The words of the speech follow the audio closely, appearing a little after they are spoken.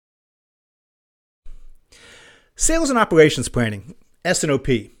Sales and operations planning, S&OP,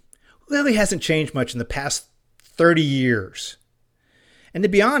 really hasn't changed much in the past 30 years. And to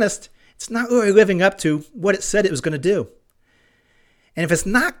be honest, it's not really living up to what it said it was going to do. And if it's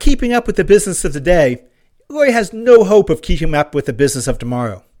not keeping up with the business of today, it really has no hope of keeping up with the business of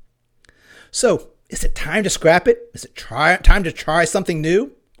tomorrow. So, is it time to scrap it? Is it time to try something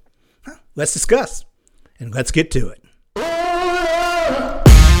new? Well, let's discuss, and let's get to it.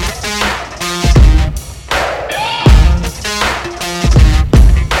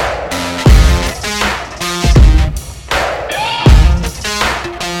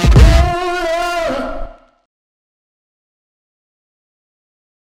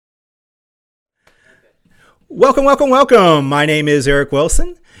 Welcome. My name is Eric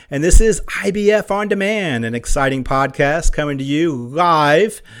Wilson, and this is IBF On Demand, an exciting podcast coming to you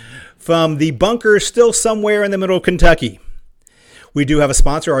live from the bunker still somewhere in the middle of Kentucky. We do have a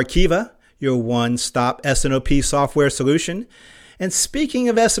sponsor, Arkiva, your one-stop S&OP software solution. And speaking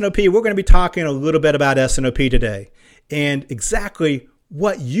of S&OP, we're going to be talking a little bit about S&OP today and exactly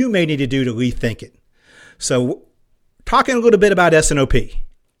what you may need to do to rethink it. So, talking a little bit about S&OP.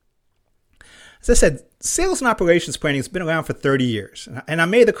 As I said, sales and operations planning has been around for 30 years. And I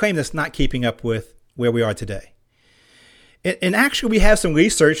made the claim that's not keeping up with where we are today. And actually, we have some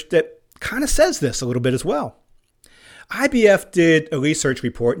research that kind of says this a little bit as well. IBF did a research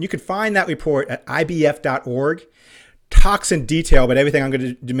report, and you can find that report at ibf.org. Talks in detail about everything I'm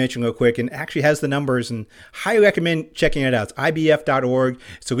going to mention real quick, and actually has the numbers, and highly recommend checking it out. It's ibf.org.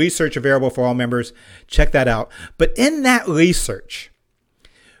 It's a research available for all members. Check that out. But in that research,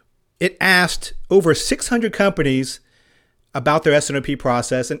 it asked over 600 companies about their S&OP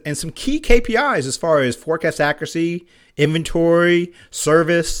process and some key KPIs as far as forecast accuracy, inventory,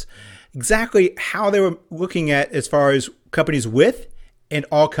 service, exactly how they were looking at as far as companies with and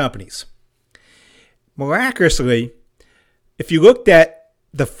all companies. Miraculously, if you looked at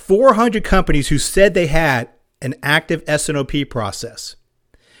the 400 companies who said they had an active S&OP process,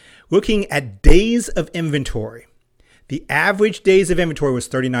 looking at days of inventory, the average days of inventory was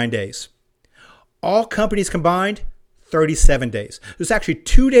 39 days. All companies combined, 37 days. It was actually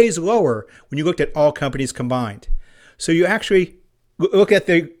 2 days lower when you looked at all companies combined. So you actually look at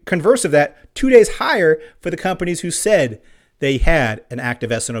the converse of that, 2 days higher for the companies who said they had an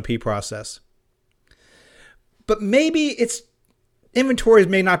active S&OP process. But maybe its inventories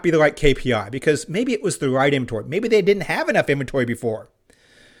may not be the right KPI because maybe it was the right inventory. Maybe they didn't have enough inventory before.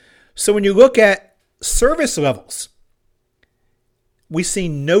 So when you look at service levels, we see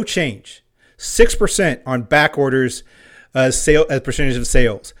no change. 6% on back orders as percentage of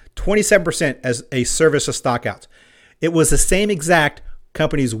sales. 27% as a service of stockouts. It was the same exact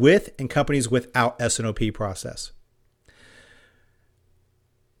companies with and companies without S&OP process.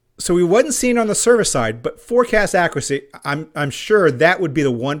 So we wasn't seeing on the service side, but forecast accuracy, I'm sure that would be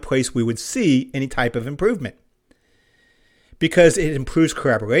the one place we would see any type of improvement. Because it improves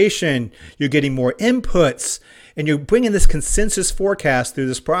collaboration, you're getting more inputs, and you're bringing this consensus forecast through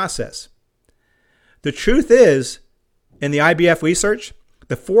this process. The truth is, in the IBF research,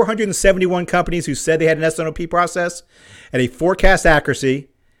 the 471 companies who said they had an S&OP process at a forecast accuracy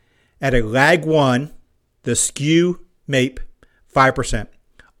at a lag 1, the SKU MAPE, 5%.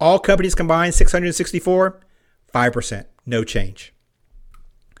 All companies combined, 664, 5%, no change.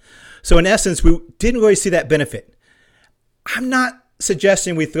 So in essence, we didn't really see that benefit. I'm not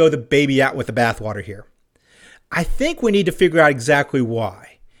suggesting we throw the baby out with the bathwater here. I think we need to figure out exactly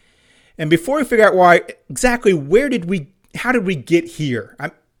why. And before we figure out why, exactly how did we get here?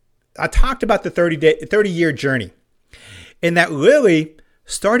 I talked about the 30-year journey. And that really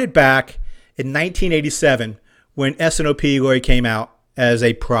started back in 1987 when S&OP really came out as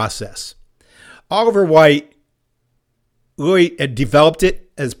a process. Oliver White really developed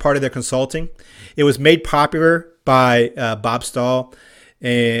it as part of their consulting. It was made popular by Bob Stahl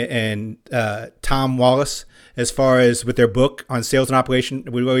and Tom Wallace as far as with their book on sales and operation.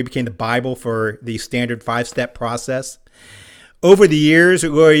 It really became the Bible for the standard 5-step process. Over the years, it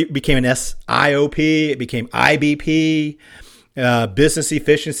really became an SIOP. It became IBP, business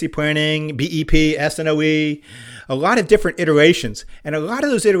efficiency planning, BEP, SNOE, a lot of different iterations. And a lot of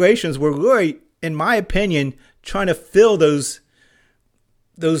those iterations were really, in my opinion, trying to fill those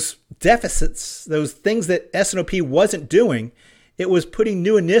deficits, those things that S&OP wasn't doing. It was putting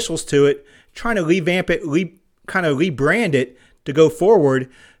new initials to it, trying to revamp it, kind of rebrand it to go forward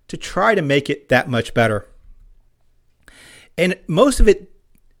to try to make it that much better. And most of it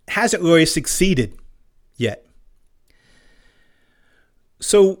hasn't really succeeded yet.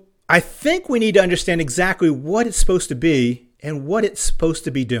 So I think we need to understand exactly what it's supposed to be and what it's supposed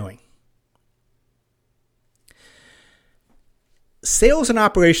to be doing. Sales and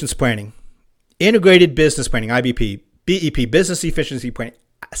operations planning, integrated business planning, IBP, BEP, business efficiency planning,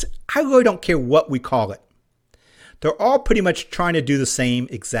 I really don't care what we call it. They're all pretty much trying to do the same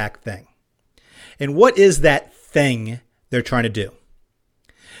exact thing. And what is that thing they're trying to do?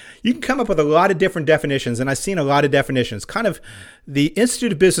 You can come up with a lot of different definitions, and I've seen a lot of definitions. Kind of the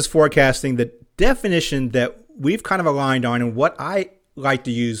Institute of Business Forecasting, the definition that we've kind of aligned on and what I like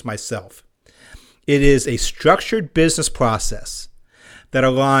to use myself. It is a structured business process that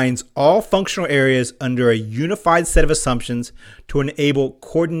aligns all functional areas under a unified set of assumptions to enable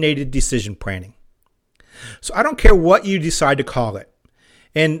coordinated decision planning. So I don't care what you decide to call it.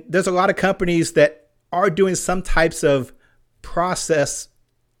 And there's a lot of companies that are doing some types of process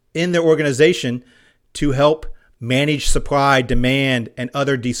in their organization to help manage supply, demand, and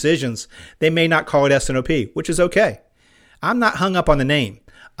other decisions. They may not call it S&OP, which is okay. I'm not hung up on the name.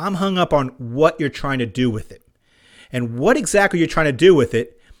 I'm hung up on what you're trying to do with it. And what exactly you're trying to do with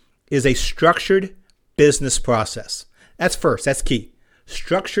it is a structured business process. That's first. That's key.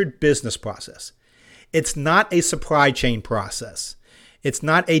 Structured business process. It's not a supply chain process. It's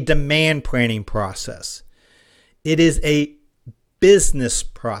not a demand planning process. It is a business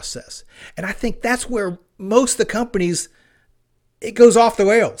process. And I think that's where most of the companies, it goes off the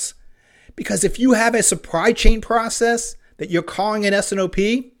rails. Because if you have a supply chain process that you're calling an S&OP,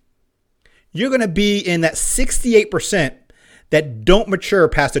 you're going to be in that 68% that don't mature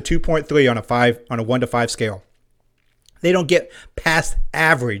past a 2.3 on a 1 to 5 scale. They don't get past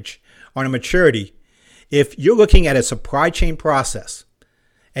average on a maturity if you're looking at a supply chain process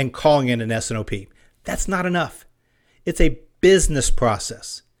and calling it an S&OP. That's not enough. It's a business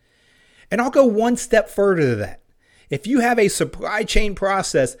process. And I'll go one step further to that. If you have a supply chain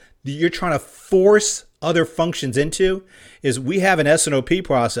process that you're trying to force other functions into, is we have an S&OP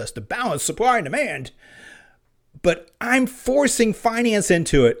process to balance supply and demand, but I'm forcing finance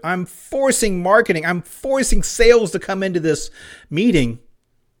into it. I'm forcing marketing. I'm forcing sales to come into this meeting.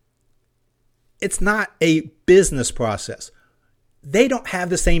 It's not a business process. They don't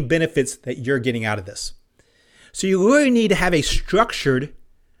have the same benefits that you're getting out of this. So you really need to have a structured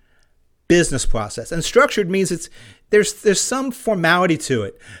business process. And structured means there's some formality to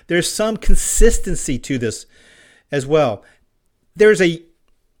it. There's some consistency to this as well. There's a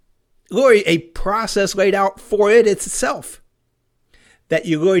process laid out for it itself that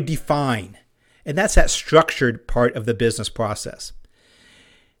you really define. And that's that structured part of the business process.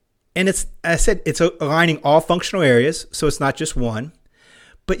 And it's aligning all functional areas, so it's not just one,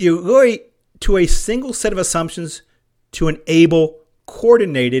 but you're really to a single set of assumptions to enable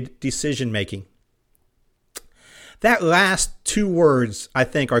coordinated decision making. That last two words, I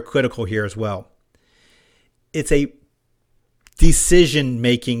think, are critical here as well. It's a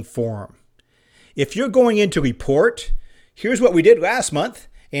decision-making forum. If you're going in to report, here's what we did last month,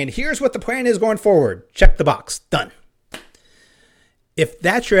 and here's what the plan is going forward. Check the box. Done. If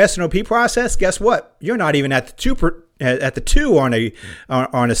that's your S&OP process, guess what? You're not even at the two on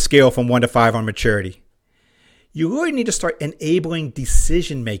a scale from 1 to 5 on maturity. You really need to start enabling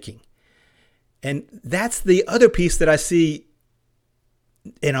decision making. And that's the other piece that I see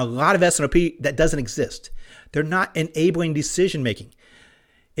in a lot of S&OP that doesn't exist. They're not enabling decision making.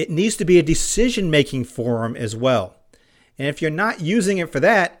 It needs to be a decision making forum as well. And if you're not using it for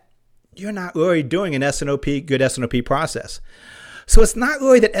that, you're not really doing an good S&OP process. So it's not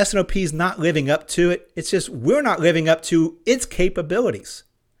really that S&OP is not living up to it. It's just we're not living up to its capabilities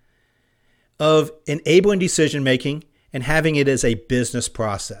of enabling decision making and having it as a business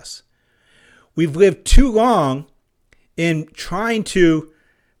process. We've lived too long in trying to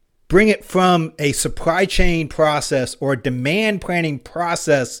bring it from a supply chain process or a demand planning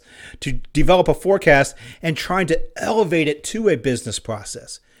process to develop a forecast and trying to elevate it to a business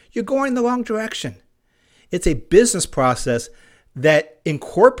process. You're going in the wrong direction. It's a business process that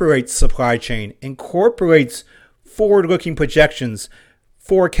incorporates supply chain, incorporates forward-looking projections,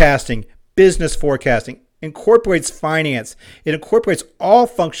 forecasting, business forecasting, incorporates finance. It incorporates all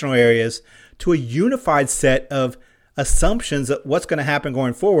functional areas to a unified set of assumptions of what's going to happen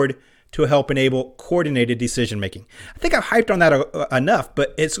going forward to help enable coordinated decision making. I think I've hyped on that enough,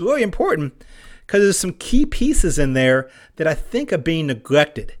 but it's really important because there's some key pieces in there that I think are being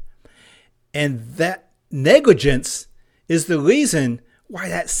neglected. And that negligence is the reason why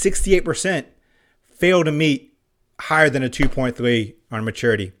that 68% fail to meet higher than a 2.3 on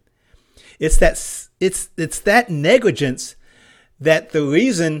maturity. It's that negligence that the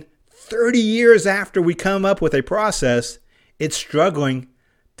reason 30 years after we come up with a process, it's struggling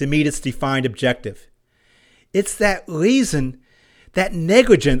to meet its defined objective. It's that reason, that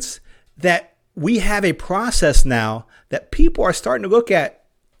negligence, that we have a process now that people are starting to look at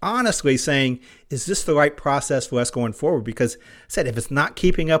honestly saying, is this the right process for us going forward? Because I said, if it's not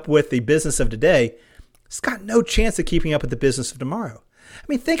keeping up with the business of today, it's got no chance of keeping up with the business of tomorrow. I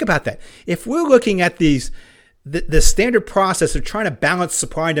mean, think about that. If we're looking at the standard process of trying to balance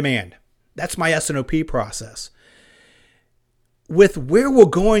supply and demand, that's my S&OP process. With where we're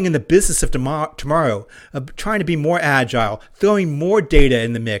going in the business of tomorrow, of trying to be more agile, throwing more data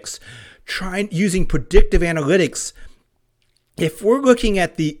in the mix, using predictive analytics, if we're looking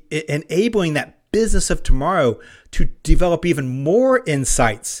at enabling that business of tomorrow to develop even more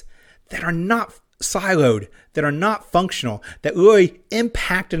insights that are not siloed, that are not functional, that really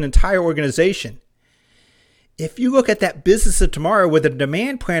impact an entire organization. If you look at that business of tomorrow where the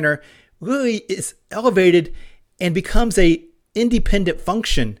demand planner really is elevated and becomes a independent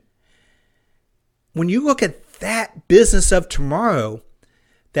function, when you look at that business of tomorrow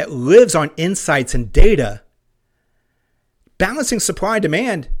that lives on insights and data, balancing supply and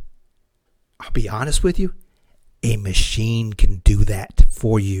demand, I'll be honest with you, a machine can do that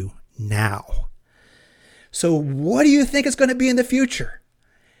for you now. So what do you think is going to be in the future?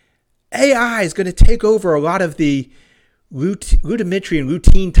 AI is going to take over a lot of the rudimentary and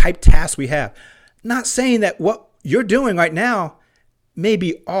routine type tasks we have. Not saying that what you're doing right now may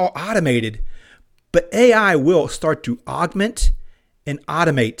be all automated, but AI will start to augment and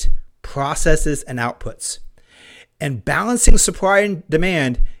automate processes and outputs. And balancing supply and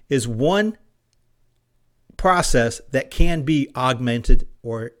demand is one process that can be augmented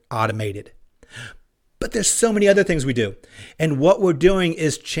or automated. But there's so many other things we do. And what we're doing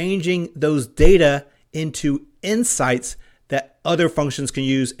is changing those data into insights that other functions can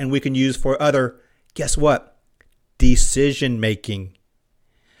use and we can use for other, guess what? Decision making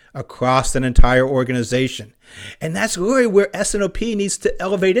across an entire organization. And that's really where S&OP needs to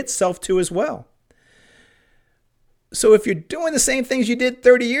elevate itself to as well. So if you're doing the same things you did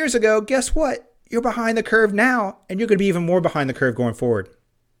 30 years ago, guess what? You're behind the curve now, and you're going to be even more behind the curve going forward.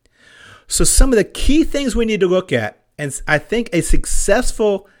 So some of the key things we need to look at, and I think a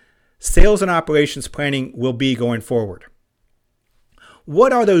successful sales and operations planning will be going forward.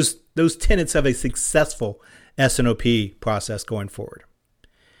 What are those tenets of a successful S&OP process going forward?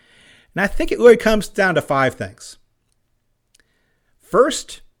 And I think it really comes down to 5 things.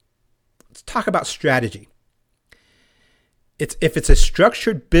 First, let's talk about strategy. If it's a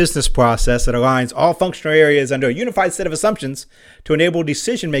structured business process that aligns all functional areas under a unified set of assumptions to enable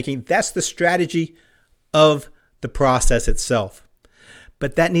decision making, that's the strategy of the process itself.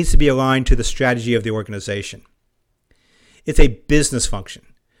 But that needs to be aligned to the strategy of the organization. It's a business function.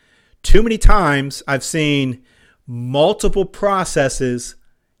 Too many times I've seen multiple processes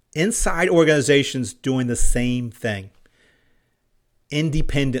inside organizations doing the same thing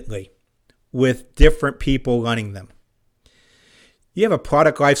independently with different people running them. You have a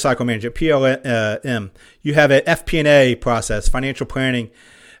product lifecycle manager, PLM. You have an FP&A process, financial planning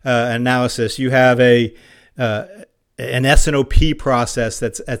analysis. You have an S&OP process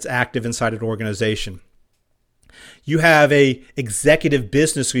that's active inside an organization. You have a executive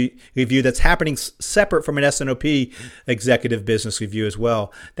business review that's happening separate from an S&OP executive business review as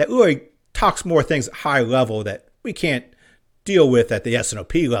well. That really talks more things at high level that we can't deal with at the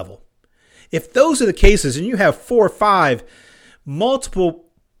S&OP level. If those are the cases and you have 4 or 5 multiple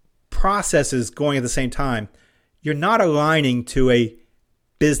processes going at the same time, you're not aligning to a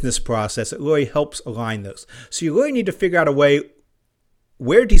business process. It really helps align those. So you really need to figure out a way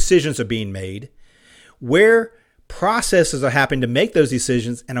where decisions are being made, where processes are happening to make those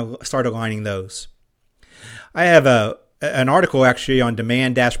decisions, and start aligning those. I have an article actually on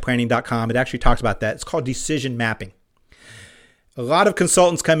demand-planning.com. It actually talks about that. It's called decision mapping. A lot of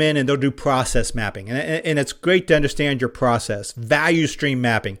consultants come in and they'll do process mapping. And it's great to understand your process. Value stream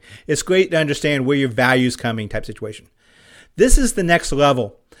mapping. It's great to understand where your value's coming type situation. This is the next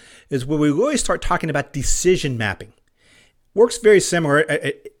level, is where we really start talking about decision mapping. Works very similar.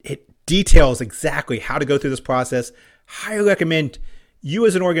 It details exactly how to go through this process. Highly recommend you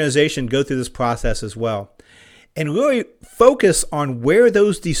as an organization go through this process as well. And really focus on where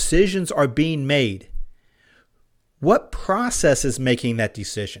those decisions are being made. What process is making that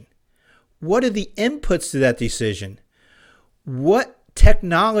decision? What are the inputs to that decision? What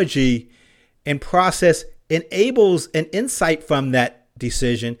technology and process enables an insight from that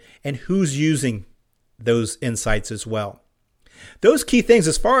decision, and who's using those insights as well? Those key things,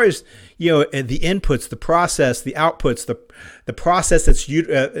 as far as the inputs, the process, the outputs, the process that's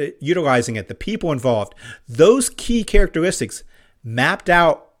utilizing it, the people involved, those key characteristics mapped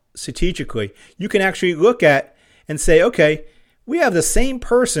out strategically, you can actually look at and say, okay, We have the same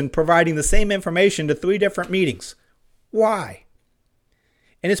person providing the same information to 3 different meetings. Why?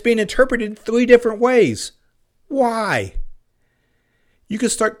 And it's being interpreted 3 different ways. Why? You can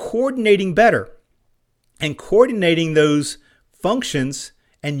start coordinating better and coordinating those functions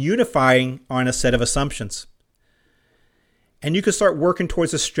and unifying on a set of assumptions. And you can start working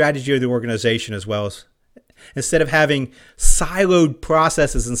towards the strategy of the organization as well. Instead of having siloed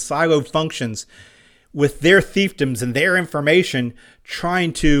processes and siloed functions with their fiefdoms and their information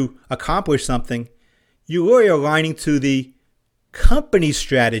trying to accomplish something, you really are aligning to the company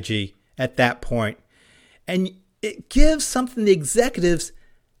strategy at that point. And it gives something the executives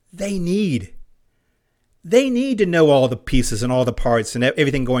they need. They need to know all the pieces and all the parts and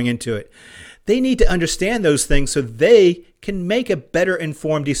everything going into it. They need to understand those things so they can make a better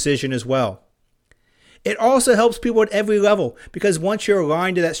informed decision as well. It also helps people at every level, because once you're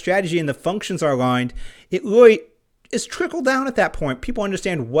aligned to that strategy and the functions are aligned, it really is trickled down at that point. People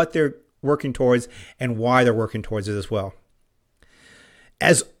understand what they're working towards and why they're working towards it as well.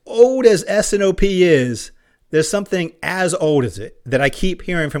 As old as S&OP is, there's something as old as it that I keep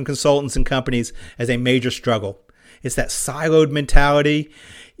hearing from consultants and companies as a major struggle. It's that siloed mentality.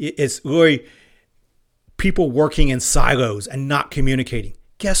 It's really people working in silos and not communicating.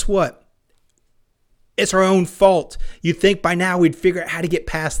 Guess what? It's our own fault. You'd think by now we'd figure out how to get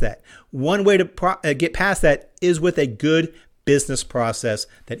past that. One way to get past that is with a good business process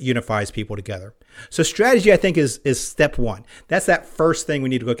that unifies people together. So strategy, I think, is step 1. That's that first thing we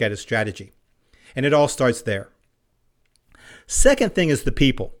need to look at is strategy. And it all starts there. Second thing is the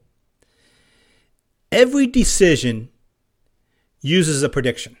people. Every decision uses a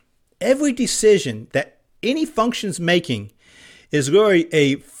prediction. Every decision that any function's making is really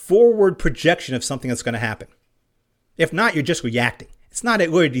a forward projection of something that's going to happen. If not, you're just reacting. It's not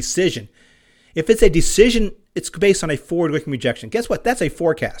really a decision. If it's a decision, it's based on a forward-looking projection. Guess what? That's a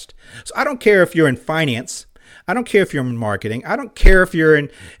forecast. So I don't care if you're in finance. I don't care if you're in marketing. I don't care if you're in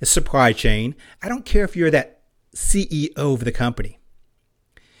a supply chain. I don't care if you're that CEO of the company.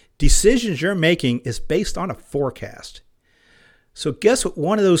 Decisions you're making is based on a forecast. So guess what?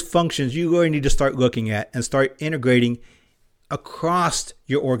 One of those functions you really need to start looking at and start integrating across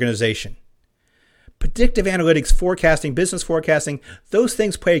your organization. Predictive analytics, forecasting, business forecasting, those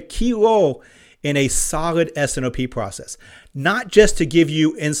things play a key role in a solid S&OP process. Not just to give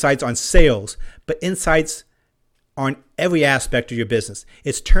you insights on sales, but insights on every aspect of your business.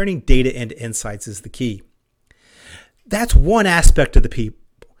 It's turning data into insights is the key. That's one aspect of the people.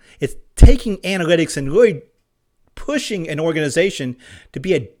 It's taking analytics and really pushing an organization to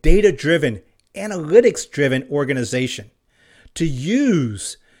be a data-driven, analytics-driven organization. To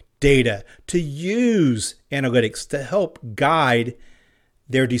use data, to use analytics to help guide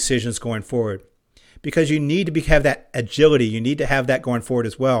their decisions going forward. Because you need to have that agility. You need to have that going forward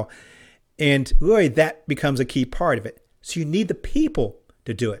as well. And really, that becomes a key part of it. So you need the people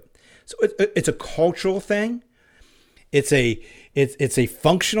to do it. So it's a cultural thing. It's a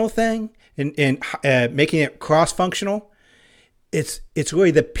functional thing, and making it cross-functional. It's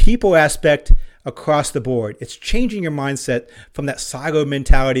really the people aspect across the board. It's changing your mindset from that silo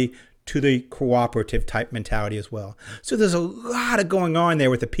mentality to the cooperative type mentality as well. So there's a lot of going on there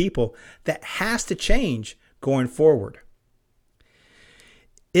with the people that has to change going forward.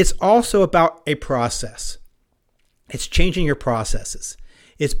 It's also about a process. It's changing your processes.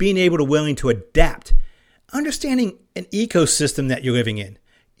 It's being able to willing to adapt, understanding an ecosystem that you're living in.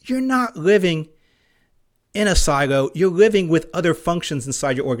 You're not living in a silo. You're living with other functions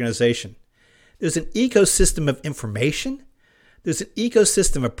inside your organization. There's an ecosystem of information. There's an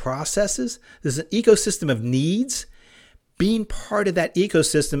ecosystem of processes. There's an ecosystem of needs. Being part of that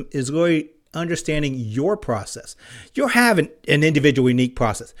ecosystem is really understanding your process. You'll have an individual unique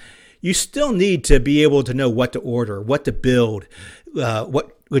process. You still need to be able to know what to order, what to build,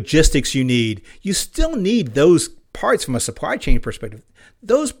 what logistics you need. You still need those parts from a supply chain perspective.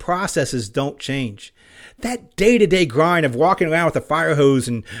 Those processes don't change. That day-to-day grind of walking around with a fire hose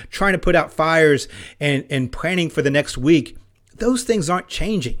and trying to put out fires and planning for the next week, those things aren't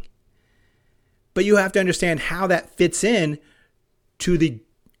changing. But you have to understand how that fits in to the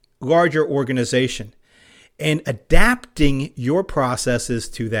larger organization and adapting your processes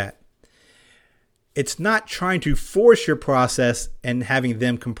to that. It's not trying to force your process and having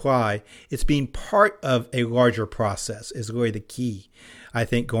them comply. It's being part of a larger process is really the key, I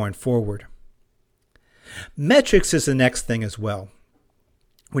think, going forward. Metrics is the next thing as well.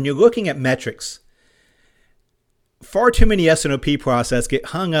 When you're looking at metrics, far too many S&OP process get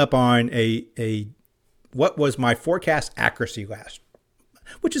hung up on a what was my forecast accuracy last,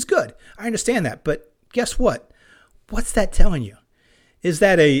 which is good. I understand that. But guess what? What's that telling you? Is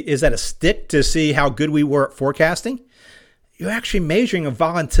that a stick to see how good we were at forecasting? You're actually measuring a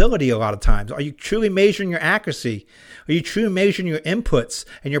volatility a lot of times. Are you truly measuring your accuracy? Are you truly measuring your inputs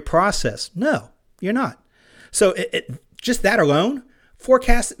and your process? No, you're not. So just that alone,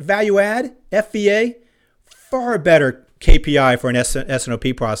 forecast value add, FVA, far better KPI for an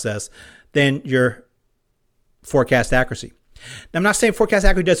S&OP process than your forecast accuracy. Now, I'm not saying forecast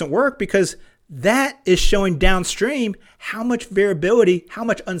accuracy doesn't work, because that is showing downstream how much variability, how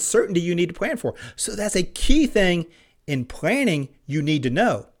much uncertainty you need to plan for. So that's a key thing in planning you need to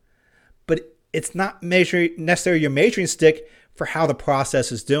know. But it's not necessarily your measuring stick for how the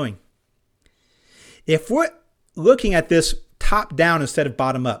process is doing. If we're looking at this top down instead of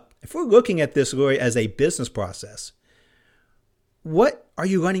bottom up, if we're looking at this really as a business process, what are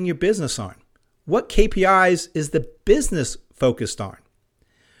you running your business on? What KPIs is the business focused on?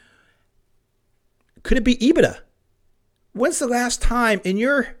 Could it be EBITDA? When's the last time in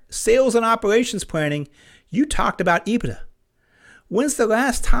your sales and operations planning you talked about EBITDA? When's the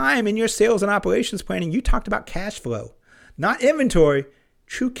last time in your sales and operations planning you talked about cash flow? Not inventory,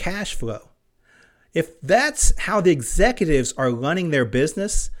 true cash flow. If that's how the executives are running their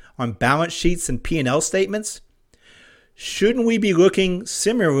business on balance sheets and P&L statements, shouldn't we be looking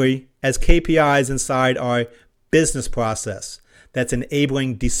similarly as KPIs inside our business process that's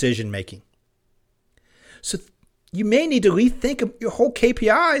enabling decision making? So you may need to rethink of your whole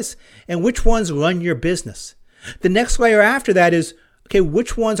KPIs and which ones run your business. The next layer after that is, okay,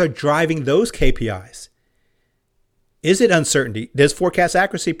 which ones are driving those KPIs? Is it uncertainty? Does forecast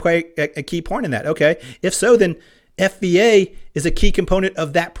accuracy play a key point in that? Okay, if so, then FVA is a key component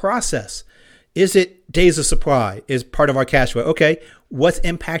of that process. Is it days of supply is part of our cash flow? Okay, what's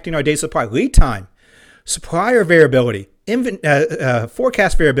impacting our days of supply? Lead time, supplier variability,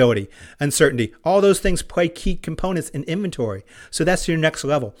 forecast variability, uncertainty. All those things play key components in inventory. So that's your next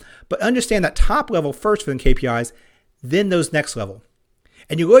level. But understand that top level first for the KPIs, then those next level.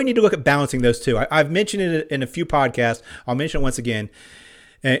 And you really need to look at balancing those two. I've mentioned it in a few podcasts. I'll mention it once again.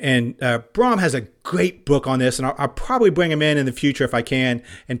 And Brahm has a great book on this, and I'll probably bring him in the future if I can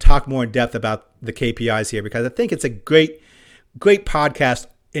and talk more in depth about the KPIs here, because I think it's a great podcast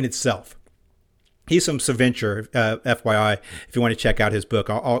in itself. He's from Saventure, FYI, if you want to check out his book.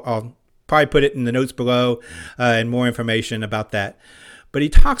 I'll probably put it in the notes below and more information about that. But he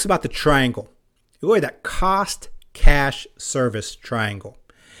talks about the triangle, really that cost, cash, service triangle.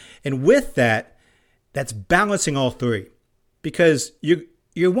 And with that, that's balancing all three, because you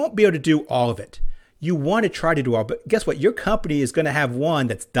won't be able to do all of it. You want to try to do all, but guess what? Your company is going to have one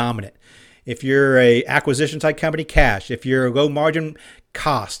that's dominant. If you're a acquisition type company, cash. If you're a low margin,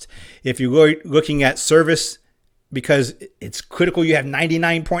 cost. If you're looking at service, because it's critical you have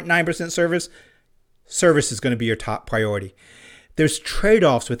 99.9% service is going to be your top priority. There's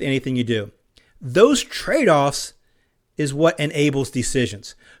trade-offs with anything you do. Those trade-offs is what enables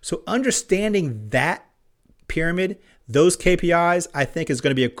decisions. So understanding that pyramid, those KPIs, I think is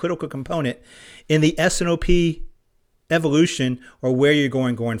going to be a critical component in the S&OP evolution, or where you're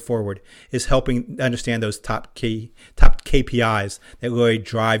going forward, is helping understand those top KPIs that really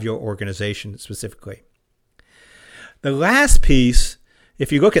drive your organization specifically. The last piece,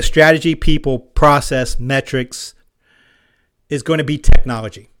 if you look at strategy, people, process, metrics, is going to be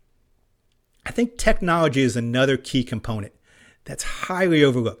technology. I think technology is another key component that's highly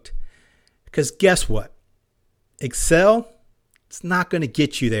overlooked, because guess what? Excel, it's not going to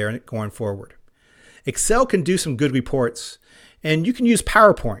get you there going forward. Excel can do some good reports, and you can use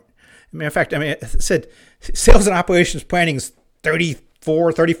PowerPoint. In fact, I said sales and operations planning is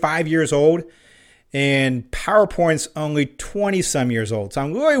 34, 35 years old, and PowerPoint's only 20 some years old. So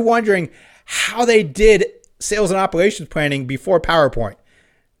I'm really wondering how they did sales and operations planning before PowerPoint.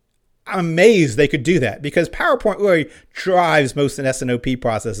 I'm amazed they could do that, because PowerPoint really drives most of the S&OP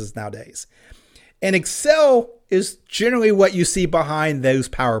processes nowadays. And Excel is generally what you see behind those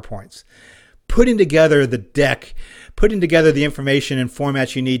PowerPoints. Putting together the deck, putting together the information and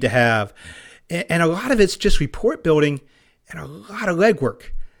formats you need to have. And a lot of it's just report building and a lot of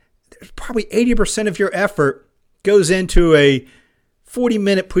legwork. There's probably 80% of your effort goes into a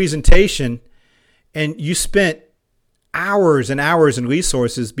 40-minute presentation, and you spent hours and hours and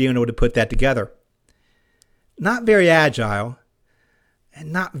resources being able to put that together. Not very agile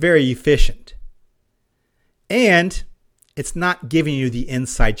and not very efficient. And it's not giving you the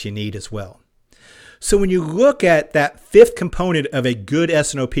insights you need as well. So when you look at that fifth component of a good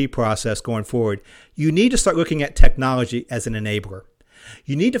S&OP process going forward, you need to start looking at technology as an enabler.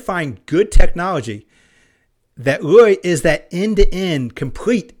 You need to find good technology that really is that end-to-end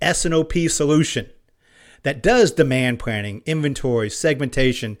complete S&OP solution that does demand planning, inventory,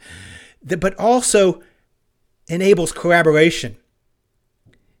 segmentation, but also enables collaboration.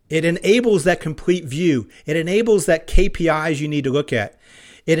 It enables that complete view. It enables that KPIs you need to look at.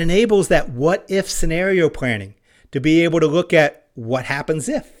 It enables that what if scenario planning to be able to look at what happens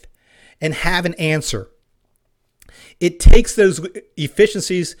if and have an answer. It takes those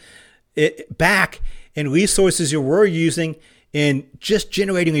efficiencies back and resources you were using in just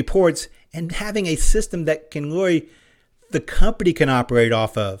generating reports and having a system that can really the company can operate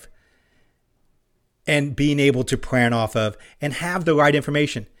off of and being able to plan off of and have the right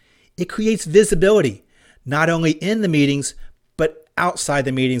information. It creates visibility, not only in the meetings, but outside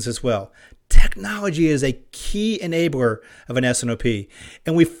the meetings as well. Technology is a key enabler of an S&OP,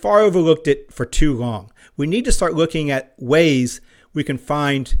 and we far overlooked it for too long. We need to start looking at ways we can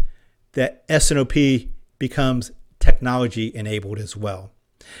find that S&OP becomes technology enabled as well.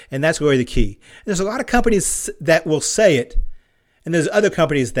 And that's really the key. There's a lot of companies that will say it, and there's other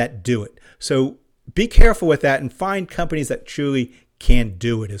companies that do it. So be careful with that and find companies that truly can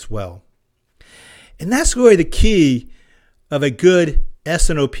do it as well. And that's really the key of a good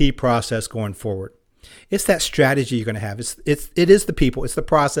S&OP process going forward. It's that strategy you're going to have. It is the people, it's the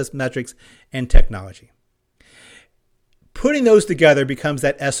process, metrics, and technology. Putting those together becomes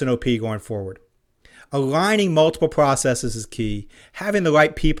that S&OP going forward. Aligning multiple processes is key. Having the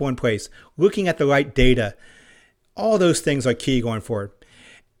right people in place, looking at the right data, all those things are key going forward.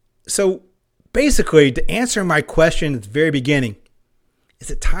 So basically, to answer my question at the very beginning, is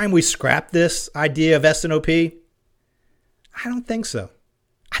it time we scrap this idea of S&OP? I don't think so.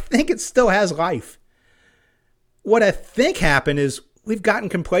 I think it still has life. What I think happened is we've gotten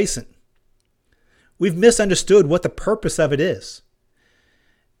complacent. We've misunderstood what the purpose of it is.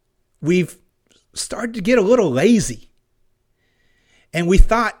 We've started to get a little lazy. And we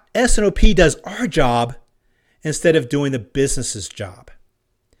thought S&OP does our job instead of doing the business's job.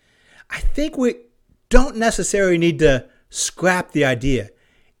 I think we don't necessarily need to scrap the idea.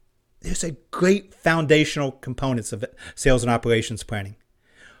 There's a great foundational components of it, sales and operations planning.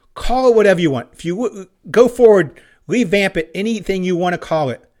 Call it whatever you want. If you go forward, revamp it, anything you want to call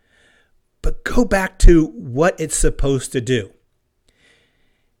it. But go back to what it's supposed to do.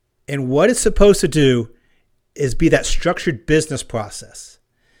 And what it's supposed to do is be that structured business process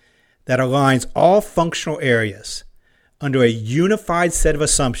that aligns all functional areas under a unified set of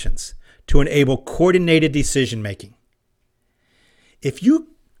assumptions to enable coordinated decision making. If you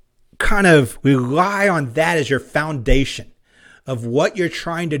kind of rely on that as your foundation of what you're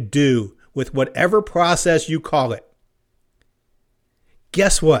trying to do with whatever process you call it,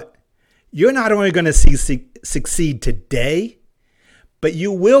 guess what? You're not only going to succeed today, but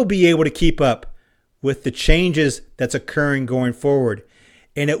you will be able to keep up with the changes that's occurring going forward.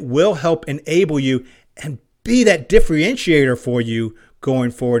 And it will help enable you and be that differentiator for you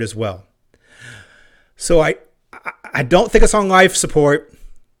going forward as well. So I don't think it's on life support.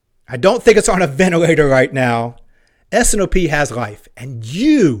 I don't think it's on a ventilator right now. S&OP has life, and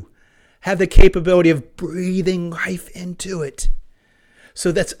you have the capability of breathing life into it.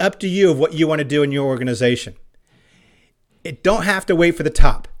 So that's up to you of what you want to do in your organization. It don't have to wait for the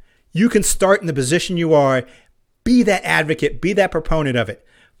top. You can start in the position you are, be that advocate, be that proponent of it.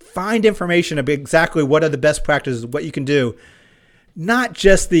 Find information about exactly what are the best practices, what you can do. Not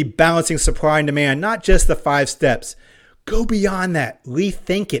just the balancing supply and demand, not just the 5 steps. Go beyond that.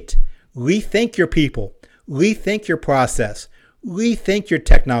 Rethink it. Rethink your people. Rethink your process. Rethink your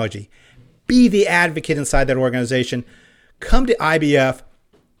technology. Be the advocate inside that organization. Come to IBF.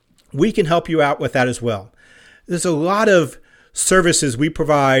 We can help you out with that as well. There's a lot of services we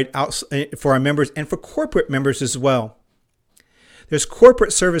provide out for our members and for corporate members as well. There's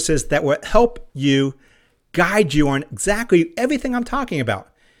corporate services that will help you, guide you on exactly everything I'm talking about.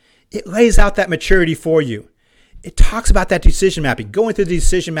 It lays out that maturity for you. It talks about that decision mapping, going through the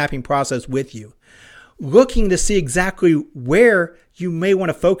decision mapping process with you, looking to see exactly where you may want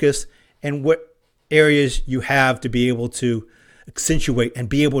to focus and what areas you have to be able to accentuate and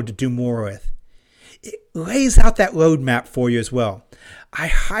be able to do more with. It lays out that roadmap for you as well. I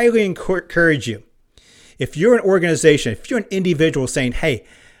highly encourage you, if you're an organization, if you're an individual saying, hey,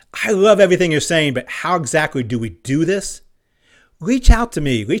 I love everything you're saying, but how exactly do we do this? Reach out to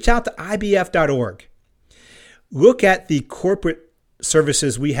me. Reach out to ibf.org. Look at the corporate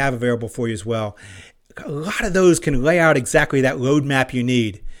services we have available for you as well. A lot of those can lay out exactly that roadmap you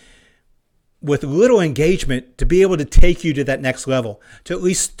need with little engagement to be able to take you to that next level, to at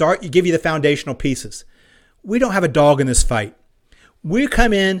least start, give you the foundational pieces. We don't have a dog in this fight. We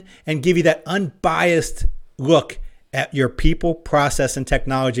come in and give you that unbiased look at your people, process, and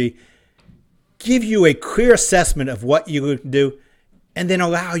technology give you a clear assessment of what you can do, and then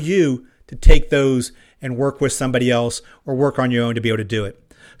allow you to take those and work with somebody else or work on your own to be able to do it.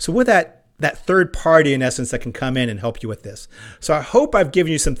 So with that third party, in essence, that can come in and help you with this. So I hope I've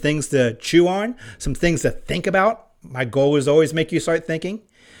given you some things to chew on, some things to think about. My goal is always make you start thinking.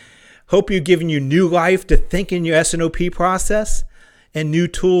 Hope you've given you new life to think in your S&OP process and new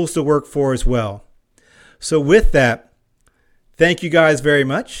tools to work for as well. So with that, thank you guys very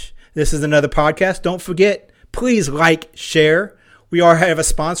much. This is another podcast. Don't forget, please like, share. We have a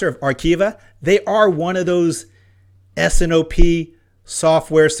sponsor of Arkiva. They are one of those S&OP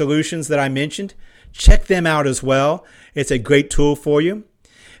software solutions that I mentioned. Check them out as well. It's a great tool for you.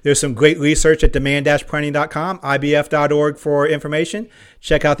 There's some great research at demand-planning.com, ibf.org for information.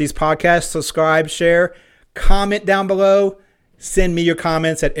 Check out these podcasts, subscribe, share, comment down below. Send me your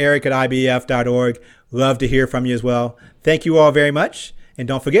comments at eric@ibf.org. Love to hear from you as well. Thank you all very much. And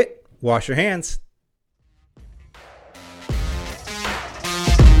don't forget, wash your hands.